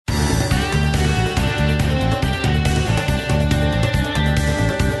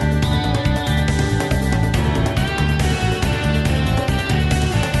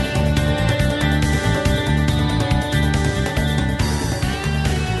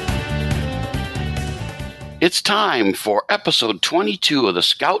It's time for episode 22 of the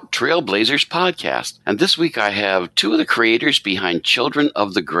Scout Trailblazers podcast. And this week I have two of the creators behind Children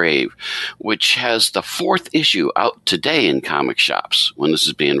of the Grave, which has the 4th issue out today in comic shops when this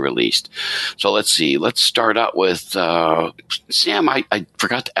is being released. So let's see. Let's start out with Sam. I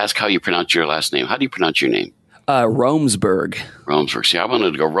forgot to ask how you pronounce your last name. How do you pronounce your name? Romesburg. Romesburg. See, I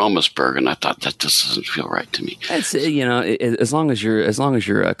wanted to go Romesburg, and I thought that just doesn't feel right to me. It's as long as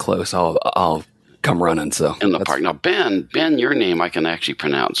you're close, I'll come running. So in the park. Now, Ben, your name I can actually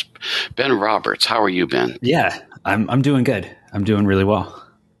pronounce. Ben Roberts. How are you, Ben? Yeah, I'm doing good. I'm doing really well.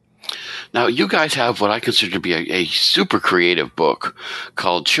 Now, you guys have what I consider to be a super creative book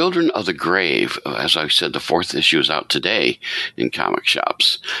called Children of the Grave. As I said, the 4th issue is out today in comic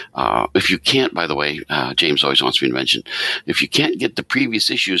shops. If you can't, by the way, James always wants me to mention, if you can't get the previous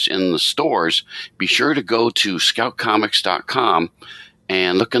issues in the stores, be sure to go to scoutcomics.com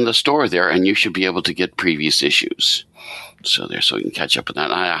and look in the store there, and you should be able to get previous issues. So you can catch up with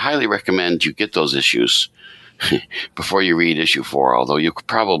that. And I highly recommend you get those issues before you read issue 4, although you could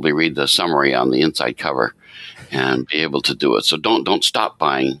probably read the summary on the inside cover and be able to do it. So don't stop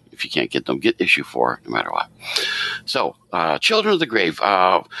buying if you can't get them. Get issue 4 no matter what. So, Children of the Grave.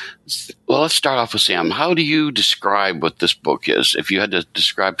 Well, let's start off with Sam. How do you describe what this book is? If you had to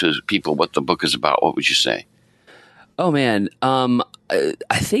describe to people what the book is about, what would you say? Oh man,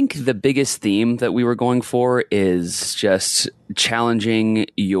 I think the biggest theme that we were going for is just challenging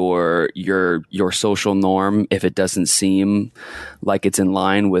your social norm if it doesn't seem like it's in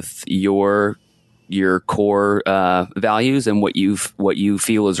line with your core values and what you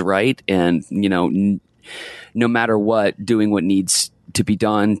feel is right, and no matter what, doing what needs to be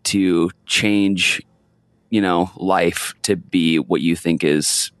done to change life to be what you think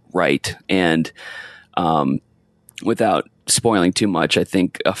is right. And without spoiling too much, I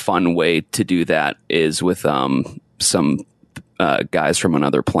think a fun way to do that is with some guys from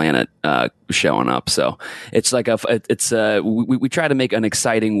another planet showing up. So it's like we try to make an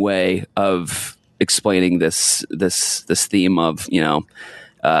exciting way of explaining this theme of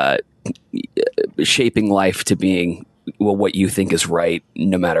shaping life to being what you think is right,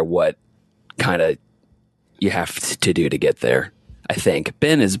 no matter what kind of you have to do to get there. I think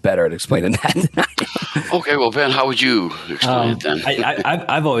Ben is better at explaining that than I am. Okay, well, Ben, how would you explain it then?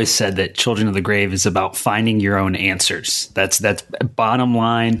 I've always said that Children of the Grave is about finding your own answers. That's bottom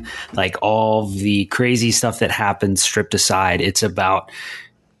line. Like all the crazy stuff that happens stripped aside, it's about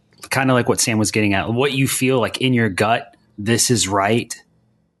kind of like what Sam was getting at. What you feel like in your gut, this is right.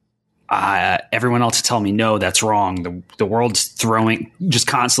 Everyone else is telling me, no, that's wrong. The world's just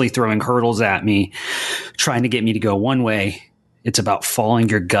constantly throwing hurdles at me, trying to get me to go one way. It's about following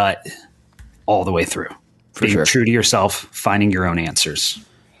your gut all the way through. Being true to yourself, finding your own answers.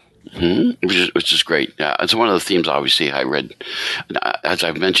 Mm-hmm. Which is great. It's one of the themes, obviously, I read. As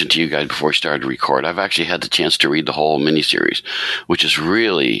I've mentioned to you guys before we started to record, I've actually had the chance to read the whole miniseries, which is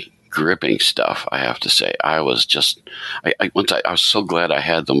really gripping stuff, I have to say. I was so glad I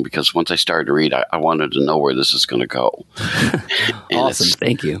had them, because once I started to read, I wanted to know where this is going to go. Awesome.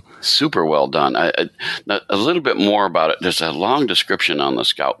 Thank you. Super well done. A little bit more about it. There's a long description on the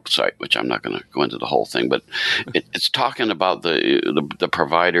Scout site, which I'm not going to go into the whole thing, but it's talking about the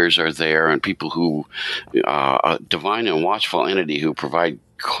providers are there, and people who, a divine and watchful entity who provide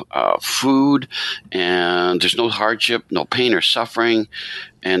food, and there's no hardship, no pain or suffering,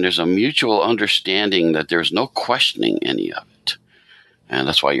 and there's a mutual understanding that there's no questioning any of it. And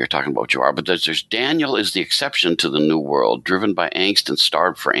that's why you're talking about what you are. But there's Daniel is the exception to the new world, driven by angst and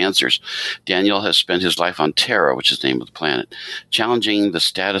starved for answers. Daniel has spent his life on Terra, which is the name of the planet, challenging the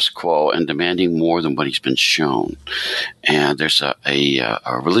status quo and demanding more than what he's been shown. And there's a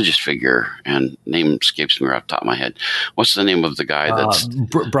religious figure, and name escapes me right off the top of my head. What's the name of the guy that's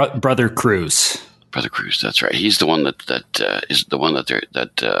Brother Cruz? Brother Cruz, that's right. He's the one that is the one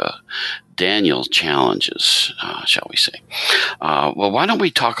that Daniel challenges, shall we say. Well, why don't we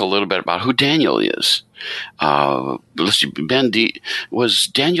talk a little bit about who Daniel is? Let's see, Ben, was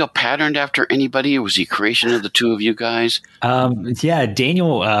Daniel patterned after anybody, or was he a creation of the two of you guys? Yeah,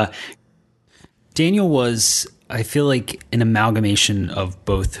 Daniel was, I feel like, an amalgamation of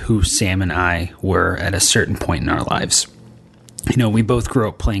both who Sam and I were at a certain point in our lives. We both grew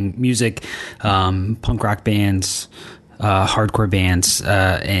up playing music, punk rock bands, hardcore bands,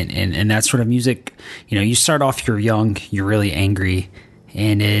 and that sort of music. You start off, you're young, you're really angry,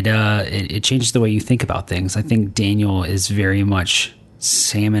 and it changes the way you think about things. I think Daniel is very much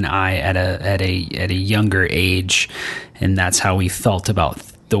Sam and I at a younger age, and that's how we felt about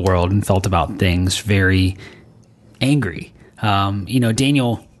the world and felt about things, very angry.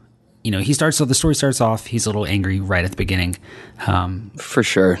 Daniel the story starts off, he's a little angry right at the beginning. For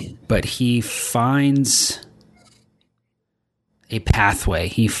sure. But he finds a pathway.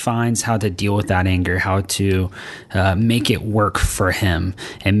 He finds how to deal with that anger, how to make it work for him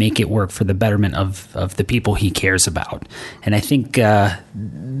and make it work for the betterment of the people he cares about. And I think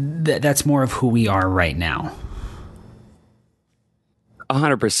that's more of who we are right now.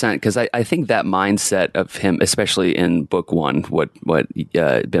 100%, because I think that mindset of him, especially in book one, what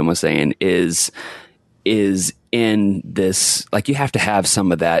Ben was saying is in this, like, you have to have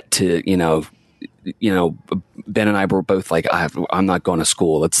some of that to, Ben and I were both like, I'm not going to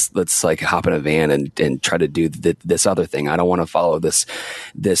school. Let's like hop in a van and try to do this other thing. I don't want to follow this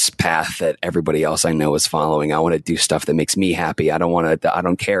path that everybody else I know is following. I want to do stuff that makes me happy. I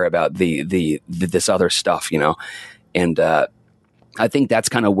don't care about this other stuff, and, I think that's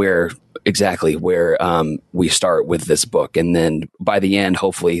kind of where we start with this book. And then by the end,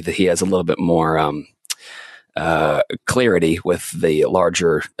 hopefully he has a little bit more clarity with the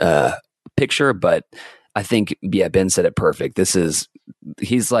larger picture. But I think, Ben said it perfect.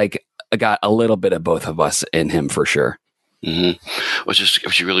 He's like got a little bit of both of us in him for sure. Mm-hmm. Which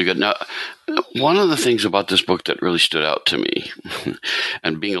is really good. Now, one of the things about this book that really stood out to me,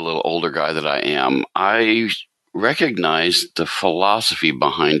 and being a little older guy that I am, I recognize the philosophy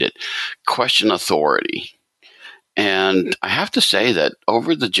behind it. Question authority. And I have to say that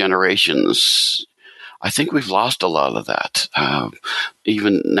over the generations, I think we've lost a lot of that.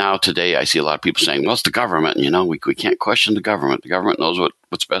 Even now today, I see a lot of people saying, well, it's the government, we can't question the government. The government knows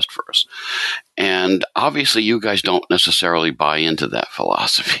what's best for us. And obviously you guys don't necessarily buy into that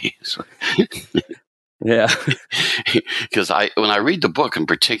philosophy. Yeah. Because when I read the book in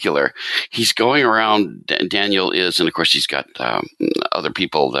particular, he's going around, Daniel is, and of course he's got other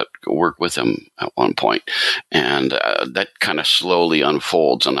people that work with him at one point, and that kind of slowly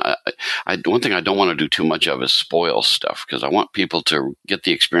unfolds. And one thing I don't want to do too much of is spoil stuff, because I want people to get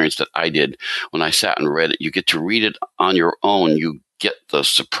the experience that I did when I sat and read it. You get to read it on your own. You get the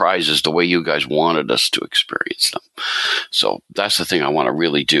surprises the way you guys wanted us to experience them. So that's the thing I want to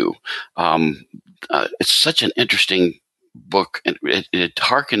really do. It's such an interesting book, and it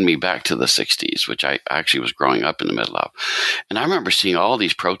harkened me back to the 60s, which I actually was growing up in the middle of. And I remember seeing all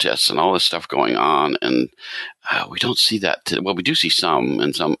these protests and all this stuff going on, and we don't see that. We do see some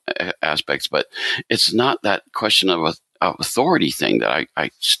in some aspects, but it's not that question of authority thing that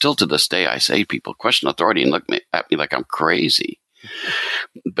I still to this day, I say people question authority and look at me like I'm crazy.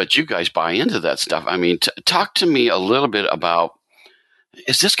 But you guys buy into that stuff. I mean, talk to me a little bit about,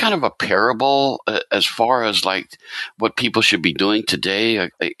 is this kind of a parable as far as like what people should be doing today?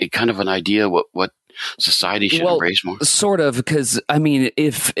 A kind of an idea what society should embrace more? Sort of, because I mean,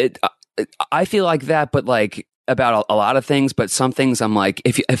 I feel like that, but like about a lot of things, but some things I'm like,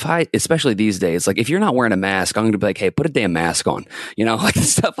 if I, especially these days, like if you're not wearing a mask, I'm going to be like, hey, put a damn mask on, like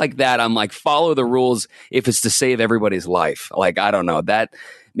stuff like that. I'm like, follow the rules if it's to save everybody's life. Like, I don't know, that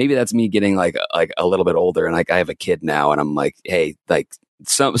maybe that's me getting like a little bit older, and like I have a kid now, and I'm like, hey, like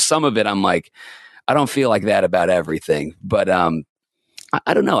some of it, I'm like, I don't feel like that about everything, but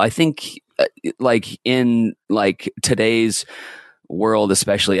I don't know. I think like in like today's world,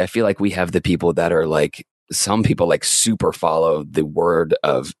 especially, I feel like we have the people that are like, some people like super follow the word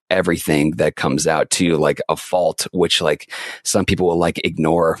of everything that comes out to like a fault, which like some people will like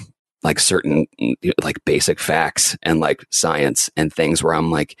ignore like certain like basic facts and like science and things, where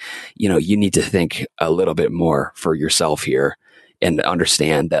I'm like, you need to think a little bit more for yourself here and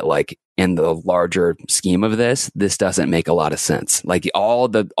understand that like in the larger scheme of this doesn't make a lot of sense. Like all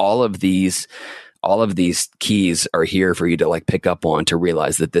of these keys are here for you to like pick up on, to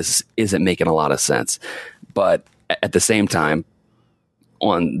realize that this isn't making a lot of sense. But at the same time,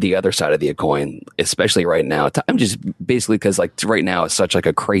 on the other side of the coin, especially right now, I'm just basically, because like right now is such like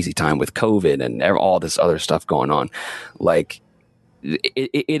a crazy time with COVID and all this other stuff going on. Like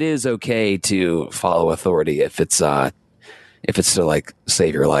it is okay to follow authority if it's to like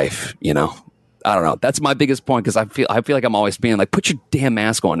save your life, I don't know. That's my biggest point, because I feel like I'm always being like, put your damn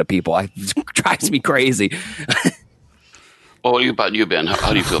mask on to people. It drives me crazy. Well, what about you, Ben?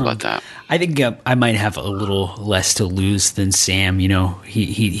 How do you feel about that? I think I might have a little less to lose than Sam.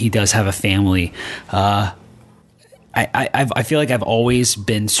 He does have a family. I feel like I've always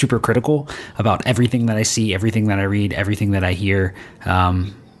been super critical about everything that I see, everything that I read, everything that I hear.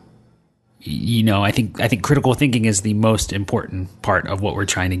 I think critical thinking is the most important part of what we're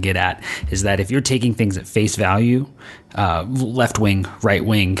trying to get at, is that if you're taking things at face value, left wing, right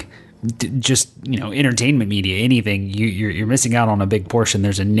wing, just entertainment media, anything, you're missing out on a big portion.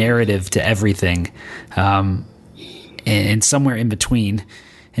 There's a narrative to everything, and somewhere in between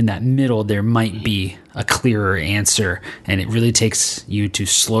in that middle, there might be a clearer answer. And it really takes you to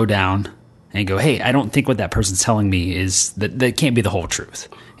slow down and go, hey, I don't think what that person's telling me is that can't be the whole truth.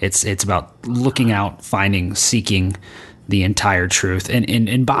 It's about looking out, finding, seeking the entire truth.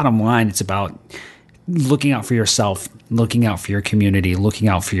 And bottom line, it's about looking out for yourself, looking out for your community, looking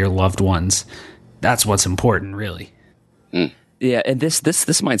out for your loved ones. That's what's important, really. Yeah, and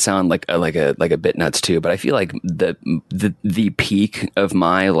this might sound like a bit nuts too, but I feel like the peak of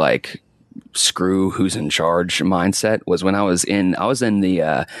my like screw who's in charge mindset was when I was in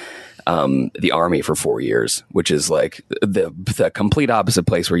the Army for 4 years, which is like the complete opposite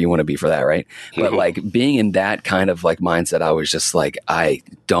place where you want to be for that, right? But like being in that kind of like mindset, I was just like, I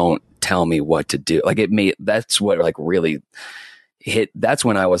don't tell me what to do. Like that's what like really hit. That's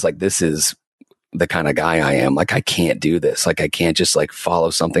when I was like, this is the kind of guy I am. Like, I can't do this. Like, I can't just like follow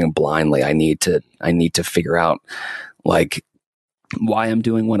something blindly. I need to figure out like why I'm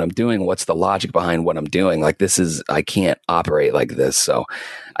doing what I'm doing. What's the logic behind what I'm doing? Like, I can't operate like this. So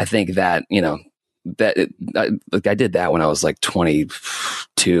I think that, I did that when I was like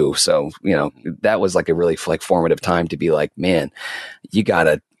 22. So, that was like a really like formative time to be like, man, you got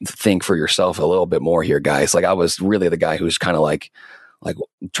to think for yourself a little bit more here, guys. Like, I was really the guy who's kind of like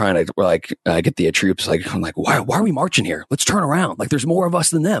trying to like get the troops. Like, I'm like, why are we marching here? Let's turn around. Like, there's more of us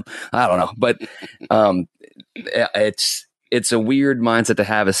than them. I don't know, but it's a weird mindset to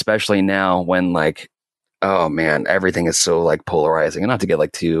have, especially now when like, oh man, everything is so like polarizing. And not to get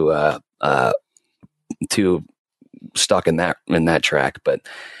like too stuck in that track, but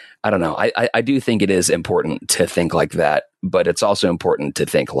I don't know. I do think it is important to think like that, but it's also important to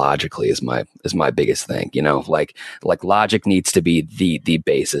think logically is my biggest thing, like logic needs to be the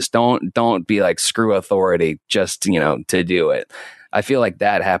basis. Don't be like screw authority just, to do it. I feel like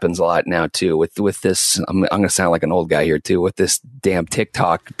that happens a lot now too with this. I'm going to sound like an old guy here too, with this damn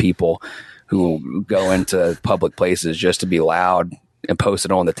TikTok people who go into public places just to be loud and post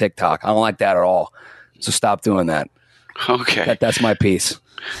it on the TikTok. I don't like that at all. So stop doing that. Okay. That's my piece.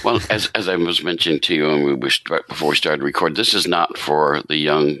 Well, as I was mentioning to you and before we started recording, this is not for the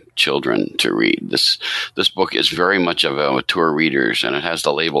young children to read. This book is very much of a mature readers, and it has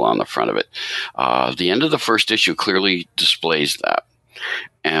the label on the front of it. The end of the first issue clearly displays that.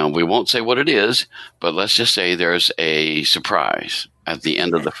 And we won't say what it is, but let's just say there's a surprise at the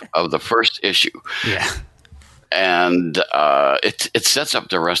end of the first issue. Yeah. And it sets up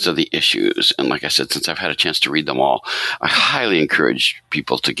the rest of the issues. And like I said, since I've had a chance to read them all, I highly encourage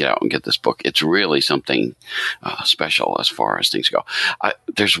people to get out and get this book. It's really something special as far as things go.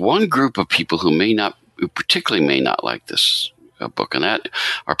 There's one group of people who particularly may not like this book, and that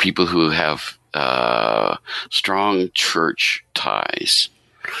are people who have strong church ties.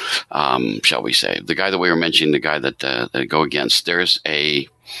 Shall we say? The guy that we were mentioning, the guy that go against, there's a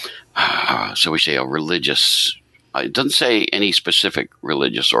religious. It doesn't say any specific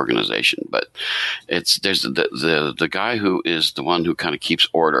religious organization, but there's the guy who is the one who kind of keeps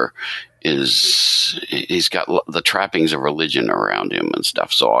order. He's got the trappings of religion around him and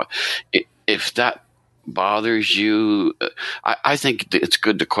stuff. So if that bothers you, I think it's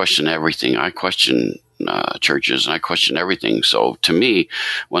good to question everything. I question churches and I question everything. So to me,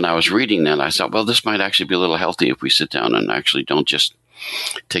 when I was reading that, I thought, well, this might actually be a little healthy if we sit down and actually don't just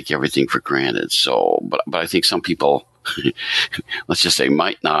take everything for granted. So, but I think some people, let's just say,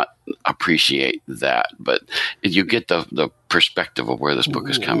 might not appreciate that. But you get the perspective of where this book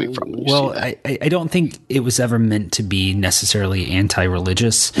is coming from. Well, I don't think it was ever meant to be necessarily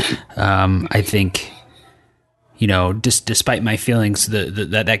anti-religious. I think, despite my feelings,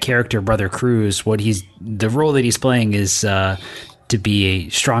 that character, Brother Cruz, the role that he's playing is to be a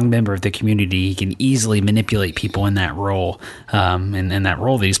strong member of the community. He can easily manipulate people in that role. And that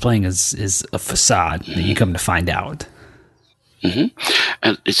role that he's playing is a facade that you come to find out. Mm-hmm.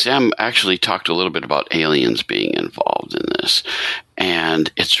 And Sam actually talked a little bit about aliens being involved in this.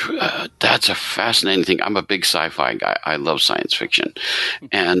 And that's a fascinating thing. I'm a big sci-fi guy. I love science fiction.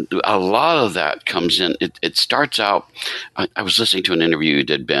 And a lot of that comes in. It starts out, I was listening to an interview you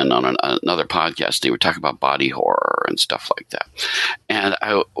did, Ben, on another podcast. They were talking about body horror and stuff like that. And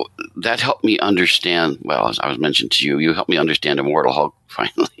that helped me understand, well, as I was mentioning to you, you helped me understand Immortal Hulk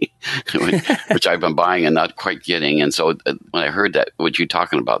finally, which I've been buying and not quite getting. And so when I heard that, what you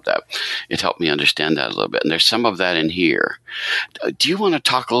talking about that, it helped me understand that a little bit. And there's some of that in here. Do you want to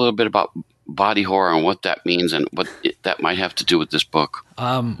talk a little bit about body horror and what that means and what that might have to do with this book?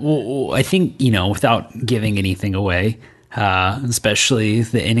 Well, I think, without giving anything away, especially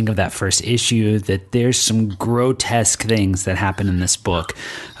the ending of that first issue, that there's some grotesque things that happen in this book.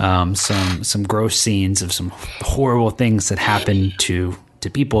 Some gross scenes of some horrible things that happen to to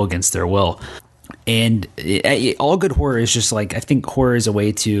people against their will. And all good horror is just like, I think horror is a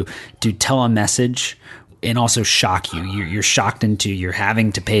way to tell a message and also shock you. You're shocked into, you're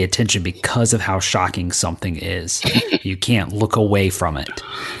having to pay attention because of how shocking something is. You can't look away from it.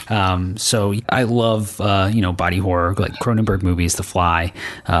 So I love, body horror, like Cronenberg movies, The Fly,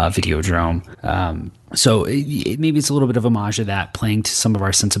 Videodrome. So maybe it's a little bit of homage to that, playing to some of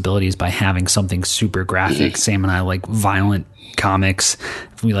our sensibilities by having something super graphic. Sam and I like violent comics.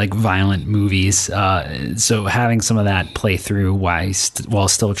 We like violent movies. So having some of that play through while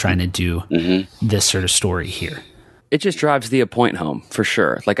still trying to do this sort of story here. It just drives the point home for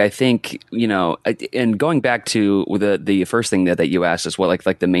sure. Like, I think, and going back to the first thing that you asked is what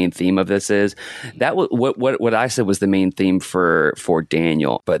like the main theme of this is. That what I said was the main theme for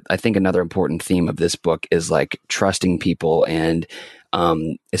Daniel. But I think another important theme of this book is like trusting people, and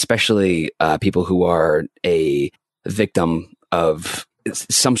especially people who are a victim of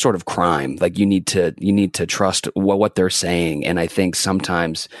some sort of crime. Like, you need to trust what they're saying. And I think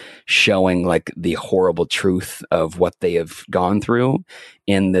sometimes showing like the horrible truth of what they have gone through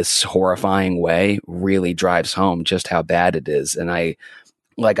in this horrifying way really drives home just how bad it is. And I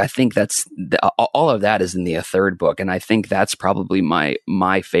think that's all of that is in the third book. And I think that's probably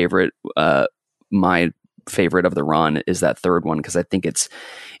my favorite, my favorite of the run is that third one. 'Cause I think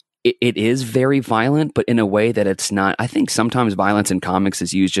it is very violent, but in a way that it's not. I think sometimes violence in comics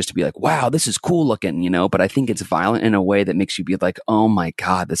is used just to be like, wow, this is cool looking, but I think it's violent in a way that makes you be like, oh my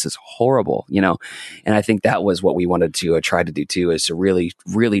God, this is horrible, And I think that was what we wanted to try to do too, is to really,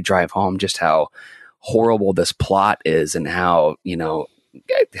 really drive home just how horrible this plot is, and how,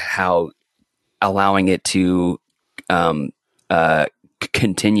 how allowing it to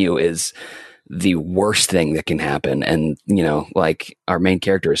continue is the worst thing that can happen. And, like, our main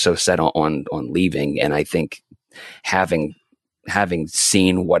character is so set on leaving. And I think having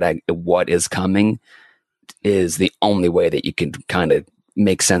seen what is coming is the only way that you can kind of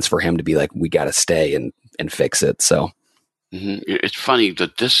make sense for him to be like, we got to stay and fix it. So. It's funny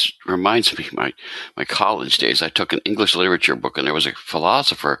that this reminds me of my college days. I took an English literature book, and there was a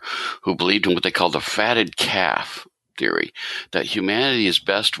philosopher who believed in what they called the fatted calf theory, that humanity is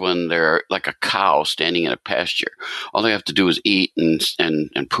best when they're like a cow standing in a pasture. All they have to do is eat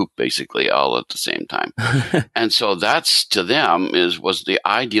and poop, basically, all at the same time. And so that's, to them, was the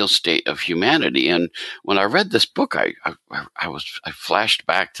ideal state of humanity. And when I read this book, I flashed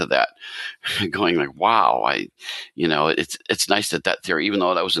back to that, going like, wow, it's nice that theory, even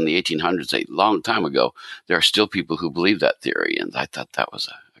though that was in the 1800s, a long time ago, there are still people who believe that theory. And I thought that was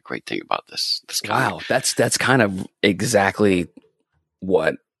a great thing about this comic. Wow, that's kind of exactly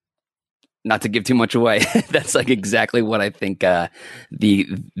what, not to give too much away, that's like exactly what I think the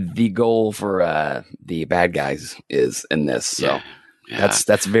goal for the bad guys is in this. So yeah.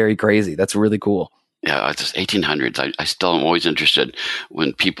 That's very crazy. That's really cool. Yeah, it's 1800s. I still am always interested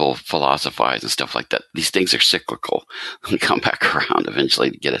when people philosophize and stuff like that. These things are cyclical and come back around eventually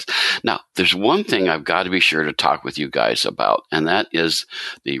to get us. Now, there's one thing I've got to be sure to talk with you guys about, and that is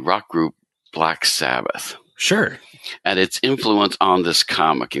the rock group Black Sabbath. Sure. And its influence on this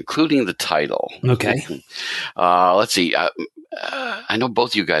comic, including the title. Okay. Let's see. I know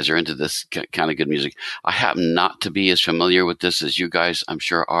both you guys are into this kind of good music. I happen not to be as familiar with this as you guys, I'm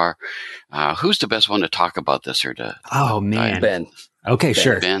sure, are. Who's the best one to talk about this or to? Oh, man. Ben. Okay,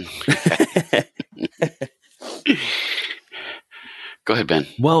 sure. Ben. Go ahead, Ben.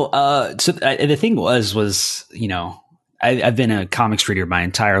 Well, so the thing was, I've been a comics reader my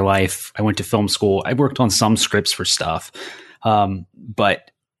entire life. I went to film school. I worked on some scripts for stuff.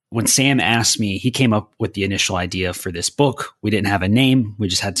 But when Sam asked me, he came up with the initial idea for this book. We didn't have a name. We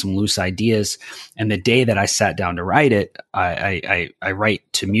just had some loose ideas. And the day that I sat down to write it, I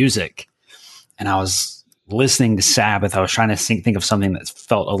write to music, and I was listening to Sabbath. I was trying to think of something that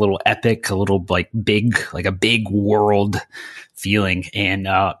felt a little epic, a little like big, like a big world feeling. And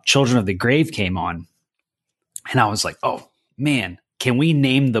Children of the Grave came on. And I was like, oh man, can we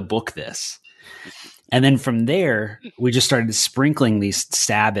name the book this? And then from there, we just started sprinkling these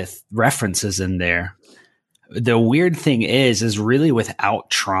Sabbath references in there. The weird thing is really without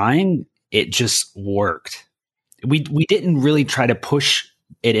trying, it just worked. We didn't really try to push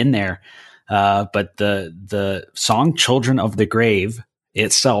it in there. But the song Children of the Grave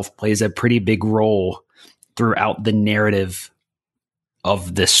itself plays a pretty big role throughout the narrative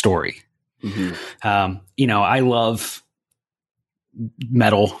of this story. Mm-hmm. I love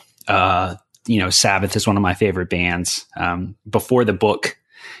metal. Sabbath is one of my favorite bands. Before the book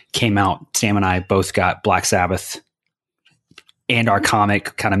came out, Sam and I both got Black Sabbath and our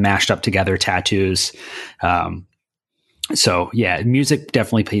comic kind of mashed up together tattoos. So yeah, music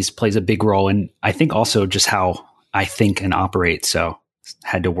definitely plays a big role, and I think also just how I think and operate. So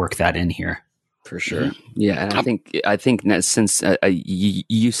had to work that in here. For sure. Yeah, and I think that since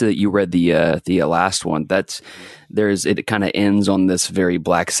you said that you read the last one, it kind of ends on this very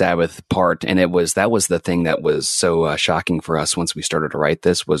Black Sabbath part, and that was the thing that was so shocking for us once we started to write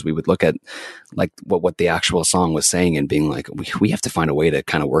this, was we would look at like what the actual song was saying and being like, we have to find a way to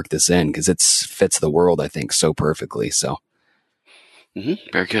kind of work this in, because it fits the world, I think, so perfectly. So.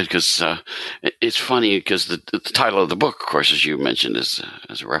 Very good, because it's funny because the title of the book, of course, as you mentioned, is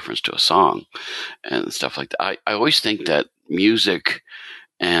a reference to a song and stuff like that. I always think that music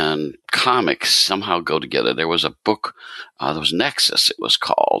and comics somehow go together. There was a book, there was Nexus, it was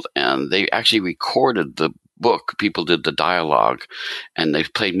called, and they actually recorded the book. People did the dialogue, and they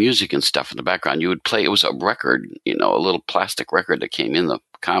played music and stuff in the background. You would play, it was a record, a little plastic record that came in the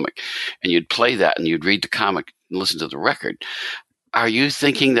comic, and you'd play that, and you'd read the comic and listen to the record. Are you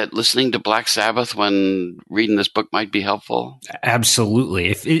thinking that listening to Black Sabbath when reading this book might be helpful? Absolutely.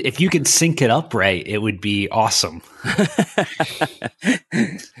 If you could sync it up right, it would be awesome.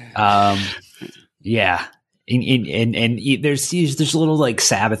 Yeah. And there's little like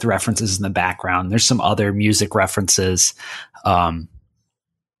Sabbath references in the background. There's some other music references.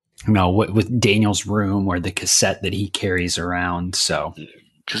 With Daniel's room or the cassette that he carries around. So.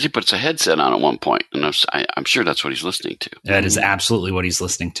 Because he puts a headset on at one point, and I'm sure that's what he's listening to. That is absolutely what he's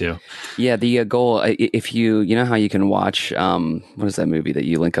listening to. Yeah, the goal, if you know how you can watch, what is that movie that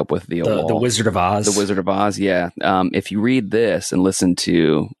you link up with the Wizard of Oz? The Wizard of Oz, yeah. If you read this and listen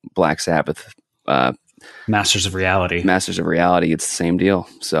to Black Sabbath, Masters of Reality, it's the same deal.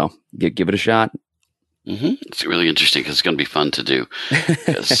 So give it a shot. It's really interesting because it's going to be fun to do.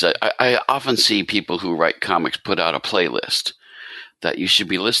 I often see people who write comics put out a playlist that you should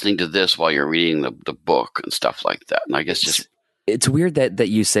be listening to this while you're reading the book and stuff like that. And I guess it's weird that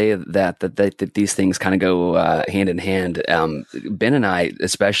you say that these things kind of go hand in hand. Ben and I,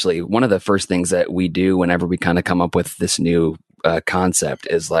 especially, one of the first things that we do whenever we kind of come up with this new concept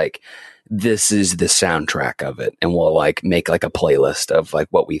is like, this is the soundtrack of it, and we'll like make like a playlist of like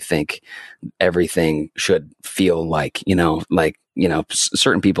what we think everything should feel like.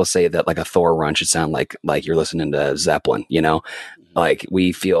 Certain people say that like a Thor run should sound like you're listening to Zeppelin. Like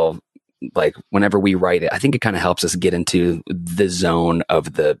we feel like whenever we write it, I think it kind of helps us get into the zone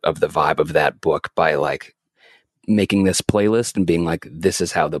of the vibe of that book by like making this playlist and being like, this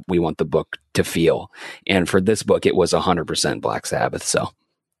is how we want the book to feel. And for this book, it was 100% Black Sabbath. So.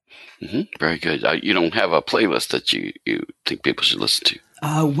 Very good. You don't have a playlist that you think people should listen to?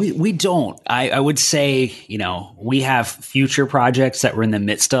 We don't. I would say, we have future projects that we're in the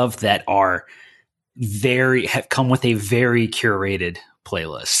midst of that are have come with a very curated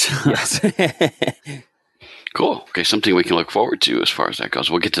playlist. Yes. Cool. Okay, something we can look forward to as far as that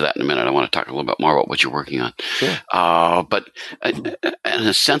goes. We'll get to that in a minute. I want to talk a little bit more about what you're working on. Sure. But in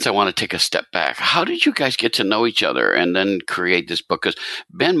a sense, I want to take a step back. How did you guys get to know each other and then create this book? Because,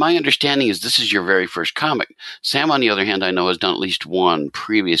 Ben, my understanding is this is your very first comic. Sam, on the other hand, I know has done at least one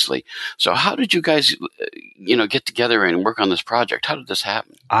previously. So how did you guys, get together and work on this project? How did this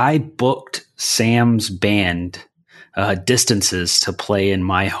happen? I booked Sam's band, Distances, to play in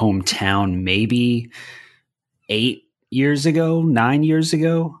my hometown maybe 9 years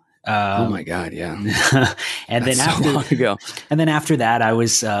ago. Oh my God. Yeah. And That's then so long ago. And then after that, I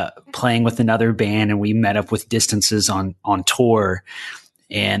was playing with another band, and we met up with Distances on tour.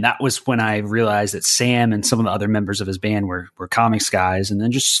 And that was when I realized that Sam and some of the other members of his band were comics guys. And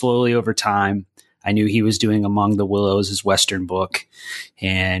then just slowly over time, I knew he was doing Among the Willows, his Western book.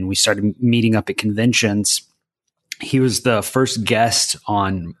 And we started meeting up at conventions. He was the first guest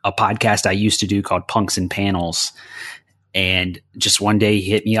on a podcast I used to do called Punks and Panels. And just one day he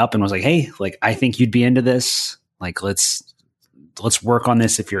hit me up and was like, hey, like, I think you'd be into this. Like, let's work on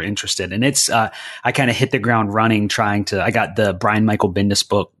this if you're interested. And it's, I kind of hit the ground running I got the Brian Michael Bendis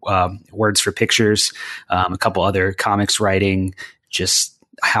book, Words for Pictures, a couple other comics writing, just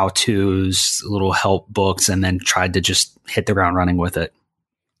how-tos, little help books, and then tried to just hit the ground running with it.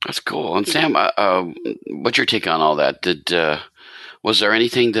 That's cool. And Sam, what's your take on all that? Was there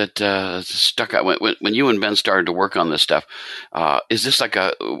anything that stuck out when you and Ben started to work on this stuff? Is this like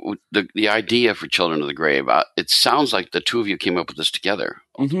the idea for Children of the Grave? It sounds like the two of you came up with this together.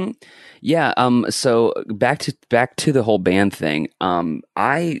 Mm-hmm. Yeah. So back to the whole band thing.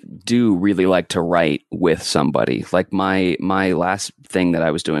 I do really like to write with somebody. Like my last thing that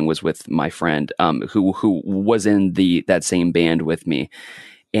I was doing was with my friend, who was in that same band with me.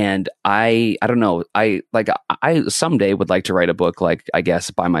 And I don't know, I someday would like to write a book, like, I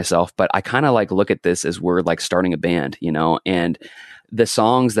guess by myself, but I kind of like look at this as we're like starting a band, and the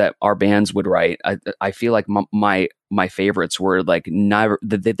songs that our bands would write, I feel like my favorites were like never,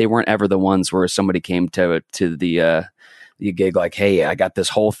 they weren't ever the ones where somebody came to the gig like, hey, I got this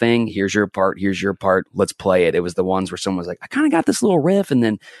whole thing. Here's your part. Let's play it. It was the ones where someone was like, I kind of got this little riff, and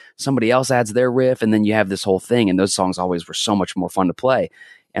then somebody else adds their riff, and then you have this whole thing. And those songs always were so much more fun to play.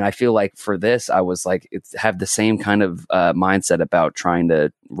 And I feel like for this, I was like, have the same kind of mindset about trying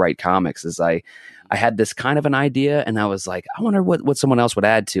to write comics. As I had this kind of an idea, and I was like, I wonder what someone else would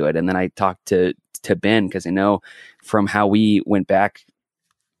add to it. And then I talked to Ben, because I know from how we went back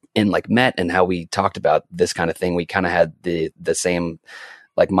and like met and how we talked about this kind of thing, we kind of had the same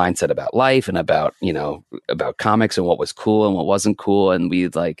like mindset about life and about about comics and what was cool and what wasn't cool, and we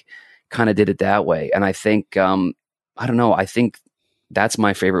like kind of did it that way. And I think I don't know, I think that's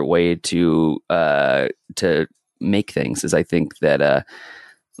my favorite way to make things, is I think that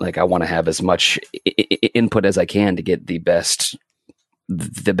like I want to have as much input as I can to get the best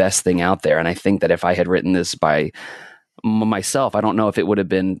thing out there. And I think that if I had written this by myself, I don't know if it would have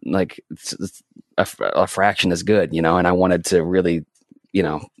been like a fraction as good, and I wanted to really,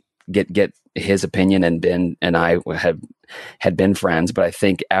 get his opinion, and Ben and I had been friends. But I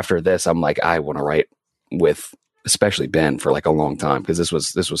think after this, I'm like, I want to write with especially Ben for like a long time, because this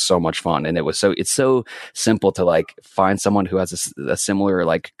was so much fun. And it's so simple to like find someone who has a similar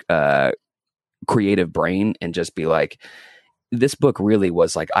like creative brain, and just be like, this book really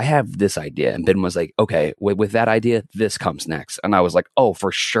was like, I have this idea. And Ben was like, okay, with that idea, this comes next. And I was like, oh,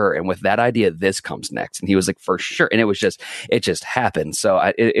 for sure. And with that idea, this comes next. And he was like, for sure. And it just happened.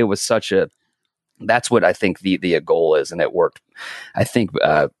 So it was that's what I think the goal is. And it worked, I think,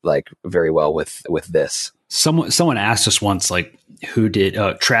 like very well with this. Someone asked us once, like, who did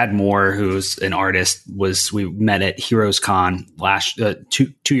Trad Moore, who's an artist, we met at Heroes Con last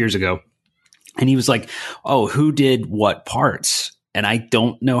 2 years ago. And he was like, oh, who did what parts? And I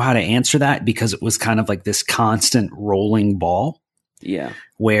don't know how to answer that, because it was kind of like this constant rolling ball. Yeah.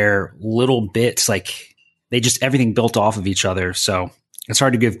 Where little bits, like everything built off of each other. So it's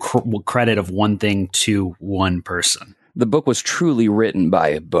hard to give credit of one thing to one person. The book was truly written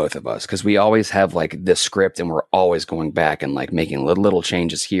by both of us, because we always have like this script, and we're always going back and like making little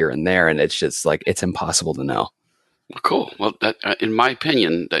changes here and there. And it's just like, it's impossible to know. Cool. Well, that, in my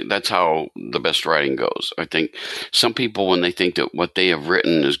opinion, that's how the best writing goes. I think some people, when they think that what they have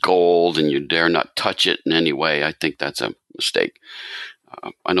written is gold and you dare not touch it in any way, I think that's a mistake.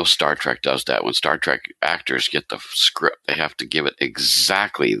 I know Star Trek does that. When Star Trek actors get the script, they have to give it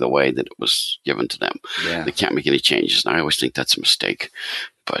exactly the way that it was given to them. Yeah. They can't make any changes. And I always think that's a mistake.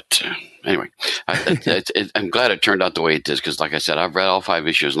 But anyway, I'm glad it turned out the way it did, because like I said, I've read all 5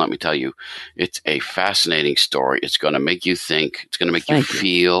 issues, and let me tell you, it's a fascinating story. It's going to make you think. It's going to make you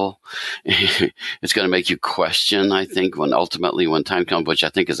feel. It's going to make you question, I think, when time comes, which I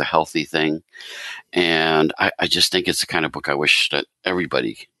think is a healthy thing. And I just think it's the kind of book I wish that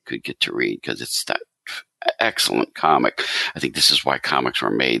everybody could get to read, because it's that excellent comic. I think this is why comics were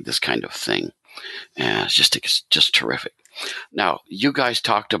made, this kind of thing. And it's just terrific. Now, you guys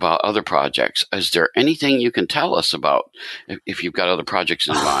talked about other projects. Is there anything you can tell us about if you've got other projects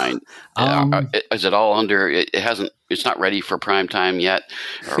in mind? Is it all under? It's not ready for prime time yet,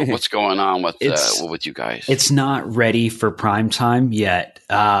 or what's going on with you guys? It's not ready for prime time yet.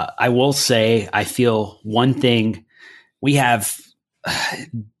 I will say, I feel one thing: we have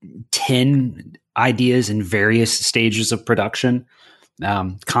 10 ideas in various stages of production.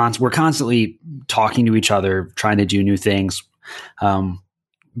 We're constantly talking to each other, trying to do new things.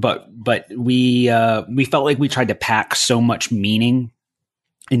 But we felt like we tried to pack so much meaning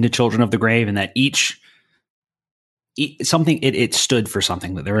into Children of the Grave, and that each something, it stood for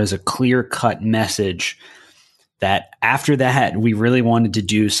something, that there was a clear cut message, that after that, we really wanted to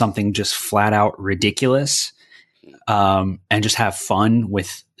do something just flat out ridiculous, and just have fun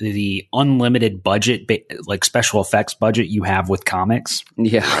with the unlimited budget, like special effects budget you have with comics.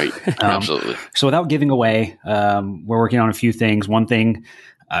 Yeah, right. Absolutely. So without giving away, we're working on a few things. One thing,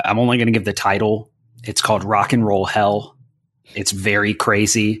 I'm only going to give the title. It's called Rock and Roll Hell. It's very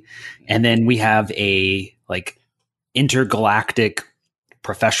crazy. And then we have a like intergalactic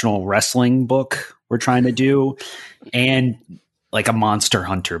professional wrestling book we're trying to do, and like a Monster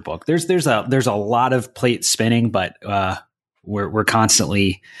Hunter book. There's a lot of plate spinning, but we're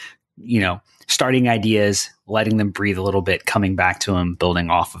constantly, starting ideas, letting them breathe a little bit, coming back to them, building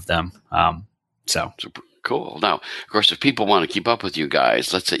off of them. So super cool. Now, of course, if people want to keep up with you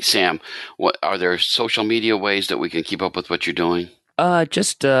guys, let's say, Sam, what are there social media ways that we can keep up with what you're doing?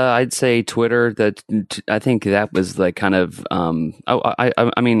 Just I'd say Twitter. I think that was like kind of. I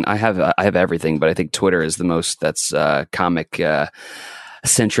mean, I have everything, but I think Twitter is the most that's comic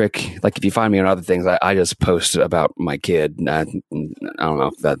centric. Like if you find me on other things, I just post about my kid. I don't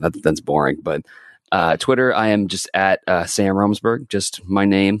know if that's boring, but Twitter, I am just at Sam Romesburg, just my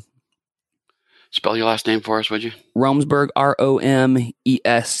name. Spell your last name for us, would you? Romesburg, Romesburg.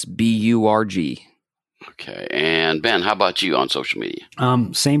 Okay. And Ben, how about you on social media?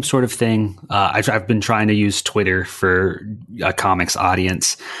 Same sort of thing. I've been trying to use Twitter for a comics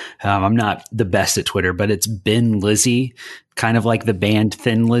audience. I'm not the best at Twitter, but it's Ben Lizzy, kind of like the band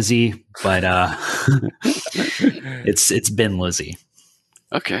Thin Lizzy, but it's Ben Lizzy.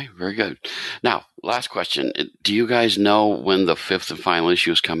 Okay, very good. Now, last question. Do you guys know when the 5th and final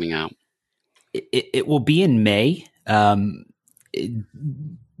issue is coming out? It will be in May.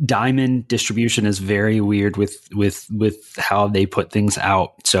 Diamond distribution is very weird with how they put things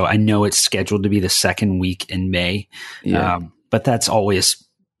out. So I know it's scheduled to be the second week in May, but that's always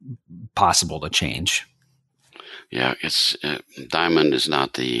possible to change. Yeah, it's Diamond is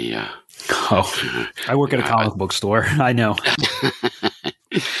not the. I work at a comic book store. I know.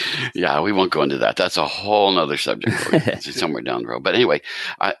 Yeah, we won't go into that. That's a whole nother subject somewhere down the road. But anyway,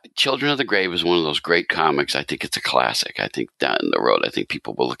 Children of the Grave is one of those great comics. I think it's a classic. I think down the road, I think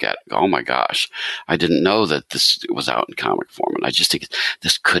people will look at it and go, oh my gosh, I didn't know that this was out in comic form. And I just think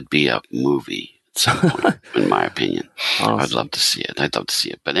this could be a movie at some point, in my opinion. Awesome. I'd love to see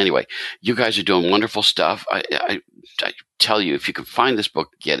it. But anyway, you guys are doing wonderful stuff. I tell you, if you can find this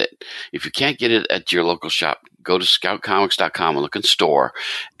book, get it. If you can't get it at your local shop, go to scoutcomics.com and look in store.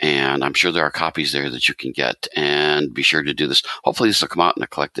 And I'm sure there are copies there that you can get. And be sure to do this. Hopefully this will come out in a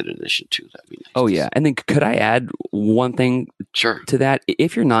collected edition too. That'd be nice. Oh, yeah. And then could I add one thing to that?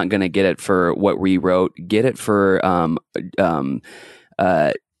 If you're not going to get it for what we wrote, get it for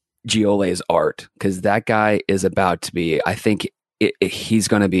Giole's art. Because that guy is about to be, I think he's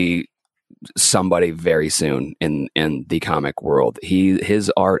going to be somebody very soon in the comic world.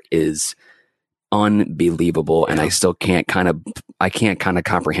 His art is unbelievable, and I still can't kind of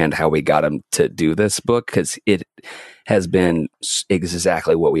comprehend how we got him to do this book, because it has been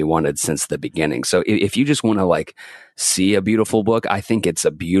exactly what we wanted since the beginning. So if you just want to like see a beautiful book, I think it's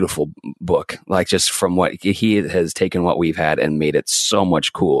a beautiful book, like just from what he has taken what we've had and made it so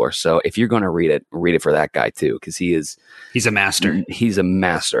much cooler. So if you're going to read it for that guy too, because he's a master. He's a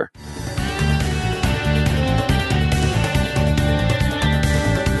master.